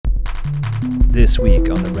This week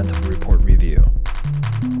on the Rental Report Review,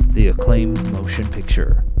 the acclaimed motion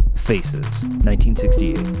picture, Faces,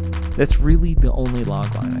 1968. That's really the only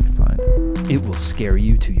logline I can find. It will scare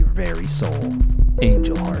you to your very soul.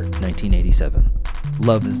 Angel Heart, 1987.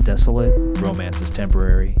 Love is desolate, romance is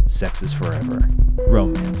temporary, sex is forever.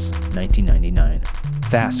 Romance, 1999.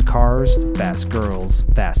 Fast cars, fast girls,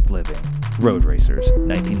 fast living. Roadracers,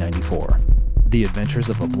 1994. The Adventures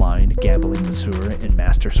of a Blind, Gambling Masseur and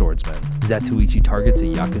Master Swordsman. Zatoichi targets a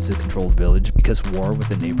Yakuza-controlled village because war with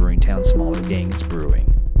the neighboring town's smaller gang is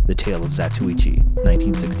brewing. The Tale of Zatoichi,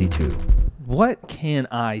 1962. What can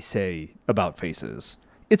I say about Faces?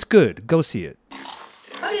 It's good. Go see it.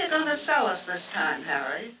 What are you going to sell us this time,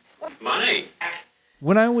 Harry? Money.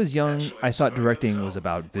 When I was young, I thought directing was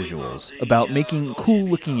about visuals, about making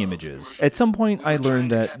cool-looking images. At some point, I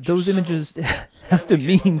learned that those images have to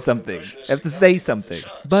mean something, have to say something.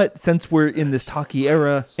 But since we're in this talkie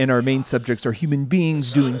era, and our main subjects are human beings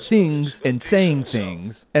doing things and saying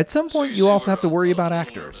things, at some point you also have to worry about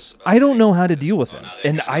actors. I don't know how to deal with them,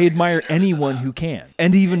 and I admire anyone who can.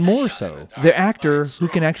 And even more so, the actor who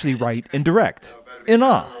can actually write and direct. In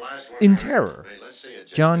awe. In terror.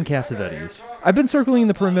 John Cassavetes. I've been circling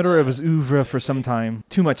the perimeter of his oeuvre for some time.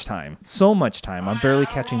 Too much time. So much time, I'm barely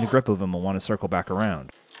catching the grip of him and want to circle back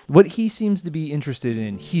around. What he seems to be interested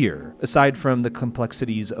in here, aside from the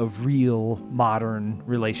complexities of real, modern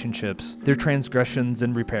relationships, their transgressions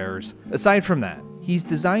and repairs, aside from that, he's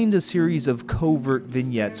designed a series of covert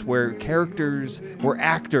vignettes where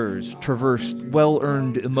actors traverse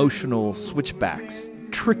well-earned emotional switchbacks,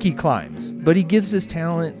 tricky climbs, but he gives his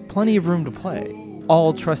talent plenty of room to play,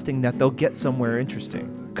 all trusting that they'll get somewhere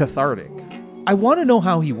interesting, cathartic. I want to know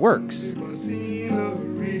how he works.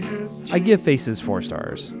 I give Faces 4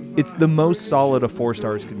 stars. It's the most solid a 4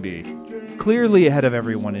 stars can be. Clearly ahead of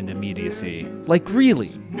everyone in immediacy. Like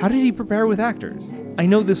really, how did he prepare with actors? I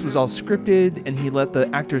know this was all scripted and he let the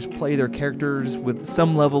actors play their characters with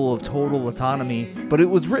some level of total autonomy, but it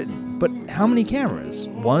was written. But how many cameras?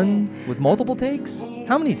 One with multiple takes?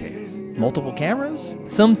 How many takes? Multiple cameras?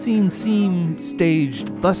 Some scenes seem staged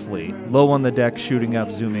thusly, low on the deck, shooting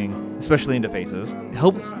up, zooming, especially into faces,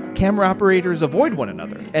 helps camera operators avoid one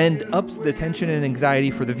another, and ups the tension and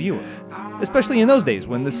anxiety for the viewer. Especially in those days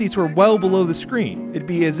when the seats were well below the screen. It'd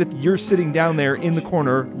be as if you're sitting down there in the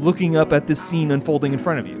corner looking up at this scene unfolding in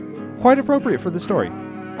front of you. Quite appropriate for the story.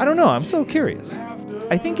 I don't know, I'm so curious.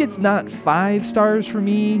 I think it's not 5 stars for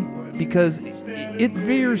me because it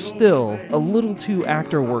veers still a little too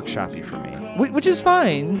actor workshoppy for me. Which is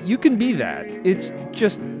fine, you can be that. It's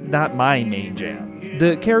just not my main jam.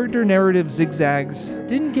 The character narrative zigzags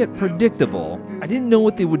didn't get predictable. I didn't know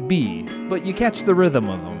what they would be, but you catch the rhythm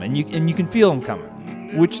of them and you can feel them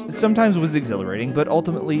coming, which sometimes was exhilarating, but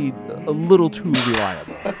ultimately a little too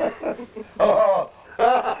reliable.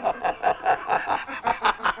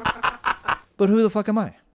 But who the fuck am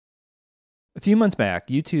I? A few months back,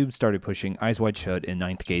 YouTube started pushing Eyes Wide Shut and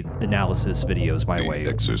Ninth Gate analysis videos my way.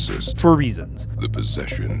 Exorcist. For reasons. The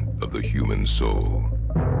possession of the human soul.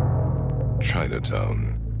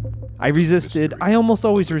 Chinatown. I resisted. I almost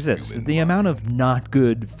always resist. The amount of not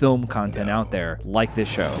good film content out there, like this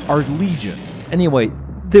show, are legion. Anyway,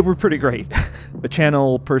 they were pretty great. A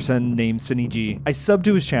channel person named Kenji, I subbed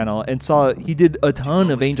to his channel and saw he did a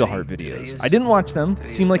ton of Angel Heart videos. I didn't watch them.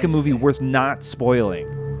 Seemed like a movie worth not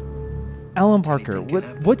spoiling. Alan Parker,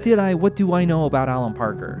 what do I know about Alan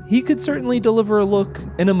Parker? He could certainly deliver a look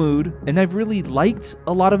and a mood, and I've really liked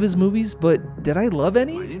a lot of his movies, but did I love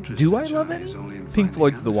any? Do I love any? Pink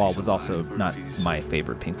Floyd's The Wall was also not my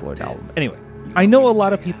favorite Pink Floyd album. Anyway, I know a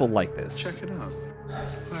lot of people like this. Check it out.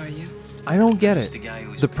 Where are you? I don't get it.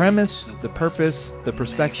 The premise, the purpose, the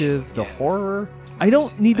perspective, the horror. I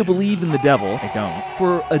don't need to believe in the devil, I don't,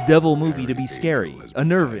 for a devil movie to be scary,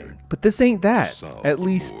 unnerving. But this ain't that, at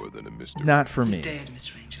least not for me.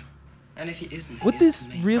 What this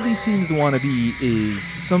really seems to want to be is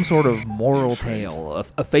some sort of moral tale,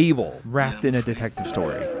 a fable wrapped in a detective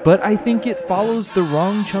story. But I think it follows the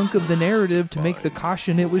wrong chunk of the narrative to make the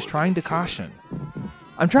caution it was trying to caution.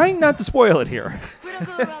 I'm trying not to spoil it here.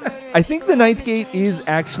 I think The Ninth Gate is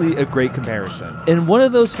actually a great comparison, and one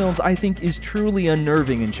of those films I think is truly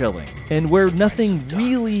unnerving and chilling, and where nothing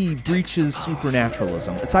really breaches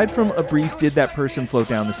supernaturalism. Aside from a brief did that person float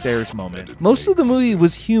down the stairs moment, most of the movie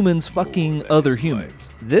was humans fucking other humans.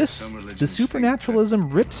 This, the supernaturalism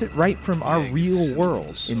rips it right from our real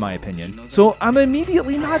world, in my opinion, so I'm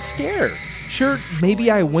immediately not scared. Sure, maybe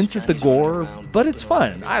I wince at the gore, but it's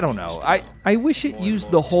fun. I don't know. I wish it used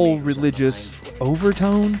the whole religious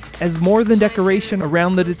overtone as more than decoration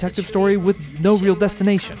around the detective story with no real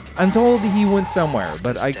destination. I'm told he went somewhere,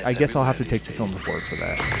 but I guess I'll have to take the film's word for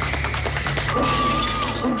that.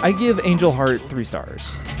 I give Angel Heart 3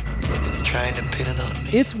 stars. Trying to pin it on me.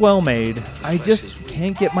 It's well made. I just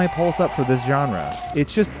can't get my pulse up for this genre.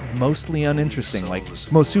 It's just mostly uninteresting, like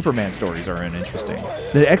most Superman stories are uninteresting.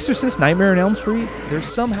 The Exorcist, Nightmare on Elm Street, they're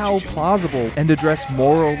somehow plausible and address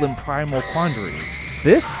moral and primal quandaries.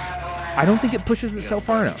 This? I don't think it pushes itself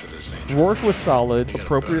far enough. Rourke was solid,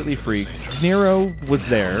 appropriately freaked. Nero was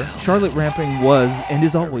there. Charlotte Rampling was, and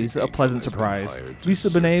is always, a pleasant surprise. Lisa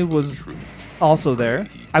Bonet was also there.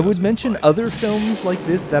 I would mention other films like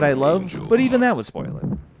this that I love, but even that would spoil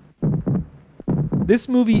it. This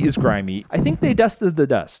movie is grimy. I think they dusted the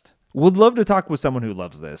dust. Would love to talk with someone who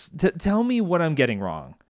loves this. Tell me what I'm getting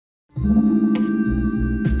wrong.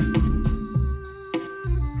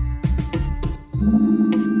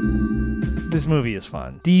 This movie is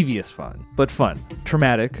fun. Devious fun, but fun.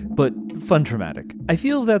 Traumatic, but fun traumatic. I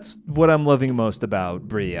feel that's what I'm loving most about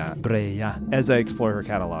Breillat as I explore her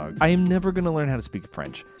catalog. I am never going to learn how to speak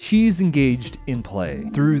French. She's engaged in play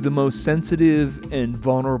through the most sensitive and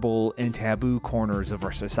vulnerable and taboo corners of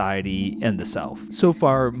our society and the self. So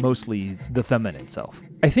far, mostly the feminine self.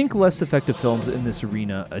 I think less effective films in this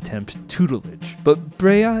arena attempt tutelage, but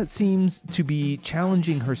Breillat seems to be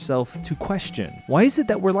challenging herself to question, why is it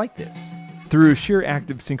that we're like this? Through sheer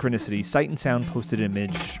act of synchronicity, Sight and Sound posted an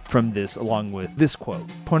image from this along with this quote: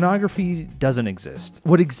 "Pornography doesn't exist.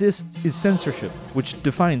 What exists is censorship, which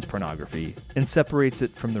defines pornography and separates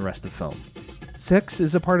it from the rest of film. Sex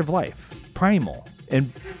is a part of life, primal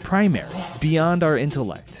and primary, beyond our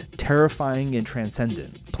intellect, terrifying and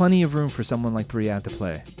transcendent. Plenty of room for someone like Breillat to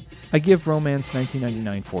play." I give Romance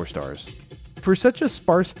 1999 4 stars. For such a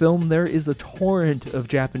sparse film, there is a torrent of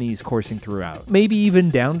Japanese coursing throughout. Maybe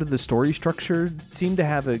even down to the story structure seemed to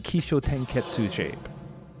have a Kisho Tenketsu shape.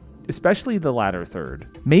 Especially the latter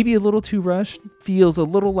third. Maybe a little too rushed, feels a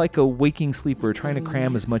little like a waking sleeper trying to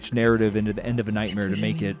cram as much narrative into the end of a nightmare to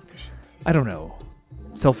make it, I don't know,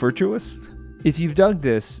 self-virtuous? If you've dug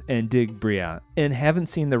this and dig Breillat and haven't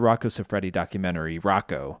seen the Rocco Siffredi documentary,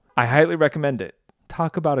 Rocco, I highly recommend it.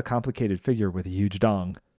 Talk about a complicated figure with a huge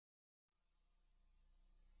dong.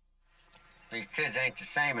 These kids ain't the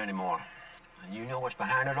same anymore. And you know what's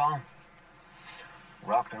behind it all?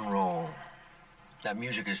 Rock and roll. That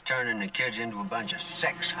music is turning the kids into a bunch of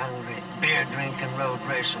sex-hungry, beer-drinking,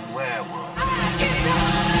 road-racing werewolves.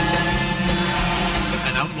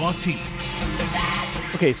 An outlaw team.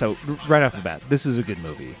 Okay, so right off the bat, this is a good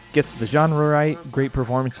movie. Gets the genre right, great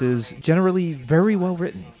performances, generally very well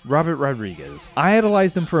written. Robert Rodriguez. I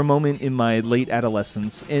idolized him for a moment in my late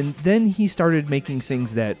adolescence, and then he started making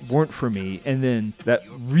things that weren't for me, and then that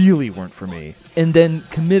really weren't for me, and then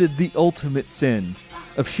committed the ultimate sin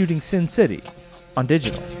of shooting Sin City on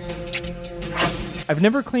digital. I've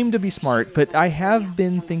never claimed to be smart, but I have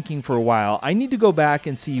been thinking for a while, I need to go back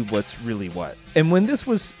and see what's really what. And when this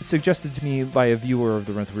was suggested to me by a viewer of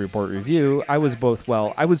the Rental Report review, I was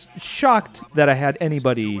I was shocked that I had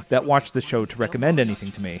anybody that watched the show to recommend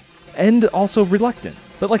anything to me. And also reluctant.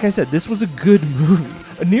 But like I said, this was a good movie.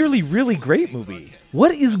 A nearly really great movie.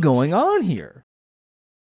 What is going on here?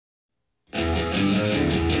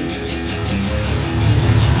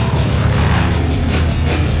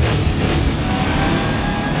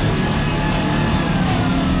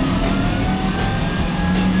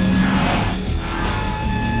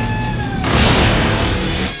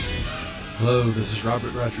 Hello, this is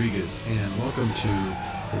Robert Rodriguez, and welcome to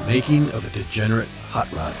the making of a degenerate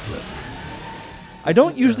hot rod flick. I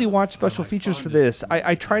don't usually watch special features for this.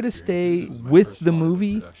 I try to stay with the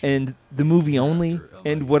movie and the movie only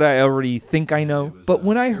and what I already think I know. But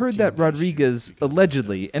when I heard that Rodriguez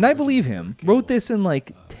allegedly, and I believe him, wrote this in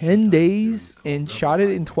like 10 days and shot it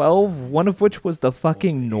in 12, one of which was the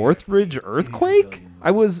fucking Northridge earthquake, I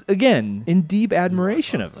was, again, in deep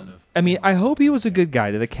admiration of him. I mean, I hope he was a good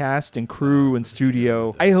guy to the cast and crew and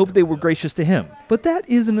studio. I hope they were gracious to him. But that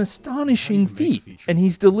is an astonishing feat, and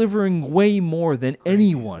he's delivering way more than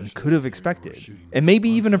anyone could have expected, and maybe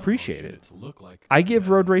even appreciated. I give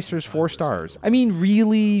Roadracers 4 stars. I mean,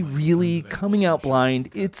 really, coming out blind,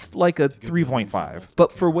 it's like a 3.5.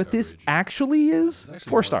 But for what this actually is,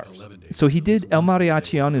 4 stars. So he did El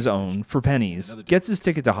Mariachi on his own, for pennies, gets his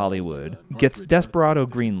ticket to Hollywood, gets Desperado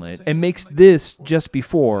greenlit, and makes this just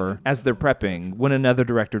before as they're prepping when another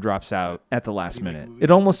director drops out at the last minute.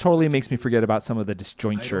 It almost totally makes me forget about some of the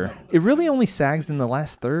disjointure. It really only sags in the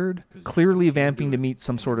last third, clearly vamping to meet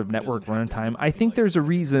some sort of network runtime. I think there's a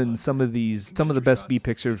reason some of the best B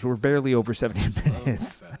pictures were barely over 70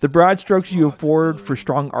 minutes. The broad strokes you afford for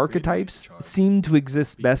strong archetypes seem to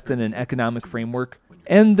exist best in an economic framework.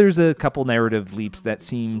 And there's a couple narrative leaps that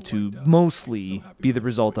seem to mostly be the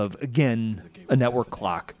result of, again, a network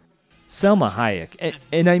clock. Selma Hayek,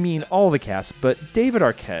 and I mean all the cast, but David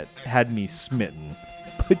Arquette had me smitten.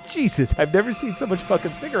 But Jesus, I've never seen so much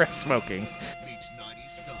fucking cigarette smoking. Meets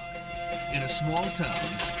 90s style in a small town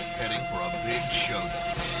heading for a big showdown.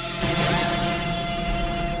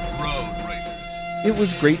 Roadracers. It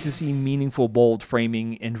was great to see meaningful, bold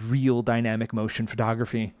framing and real dynamic motion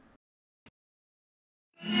photography.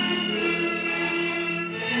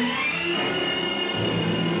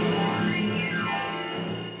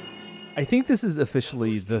 I think this is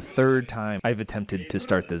officially the third time I've attempted to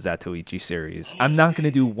start the Zatoichi series. I'm not going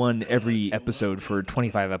to do one every episode for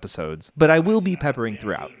 25 episodes, but I will be peppering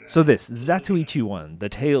throughout. So this, Zatoichi 1, The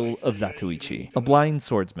Tale of Zatoichi, a blind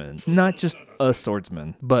swordsman. Not just a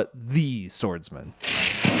swordsman, but the swordsman.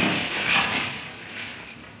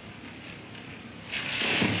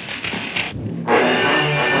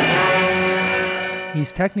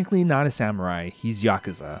 He's technically not a samurai, he's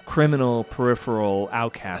Yakuza. Criminal, peripheral,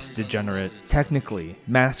 outcast, degenerate. Technically,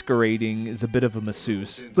 masquerading as a bit of a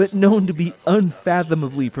masseuse, but known to be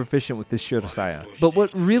unfathomably proficient with this shirosaya. But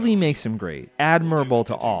what really makes him great, admirable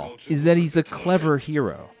to all, is that he's a clever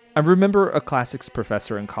hero. I remember a classics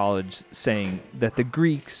professor in college saying that the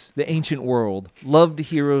Greeks, the ancient world, loved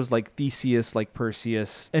heroes like Theseus, like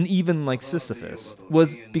Perseus, and even like Sisyphus,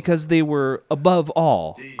 was because they were, above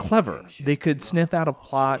all, clever. They could sniff out a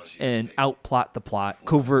plot and outplot the plot,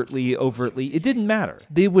 covertly, overtly, it didn't matter.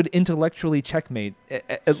 They would intellectually checkmate,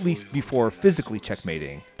 at least before physically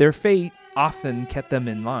checkmating. Their fate often kept them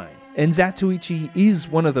in line. And Zatoichi is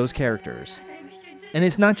one of those characters. And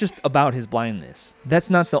it's not just about his blindness. That's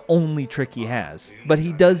not the only trick he has, but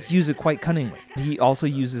he does use it quite cunningly. He also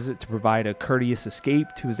uses it to provide a courteous escape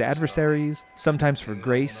to his adversaries, sometimes for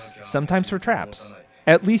grace, sometimes for traps.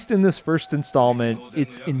 At least in this first installment,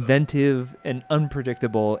 it's inventive and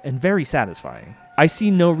unpredictable and very satisfying. I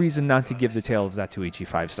see no reason not to give The Tale of Zatoichi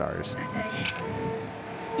 5 stars.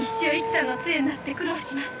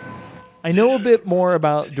 I know a bit more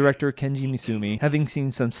about director Kenji Misumi, having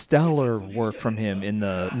seen some stellar work from him in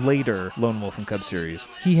the later Lone Wolf and Cub series.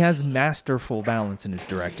 He has masterful balance in his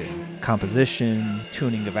directing. Composition,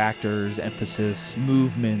 tuning of actors, emphasis,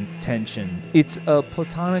 movement, tension. It's a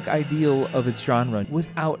platonic ideal of its genre,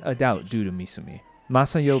 without a doubt due to Misumi.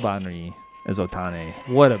 Masayo Banri as Otane.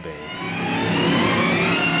 What a babe.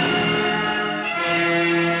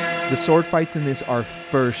 The sword fights in this are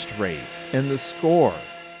first rate, and the score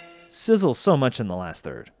sizzles so much in the last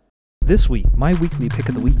third. This week, my weekly pick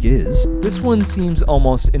of the week is... This one seems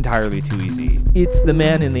almost entirely too easy. It's the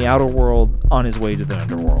man in the outer world on his way to the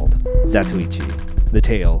underworld. Zatoichi. The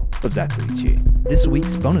Tale of Zatoichi. This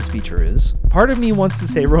week's bonus feature is... Part of me wants to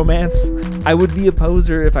say romance. I would be a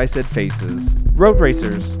poser if I said faces.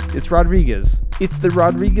 Roadracers. It's Rodriguez. It's the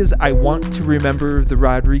Rodriguez I want to remember, the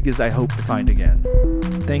Rodriguez I hope to find again.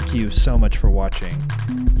 Thank you so much for watching.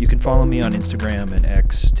 You can follow me on Instagram and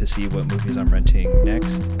X to see what movies I'm renting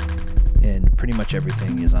next, and pretty much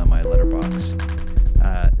everything is on my letterbox.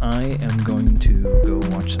 I am going to go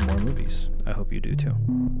watch some more movies. I hope you do too.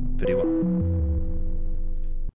 Very well.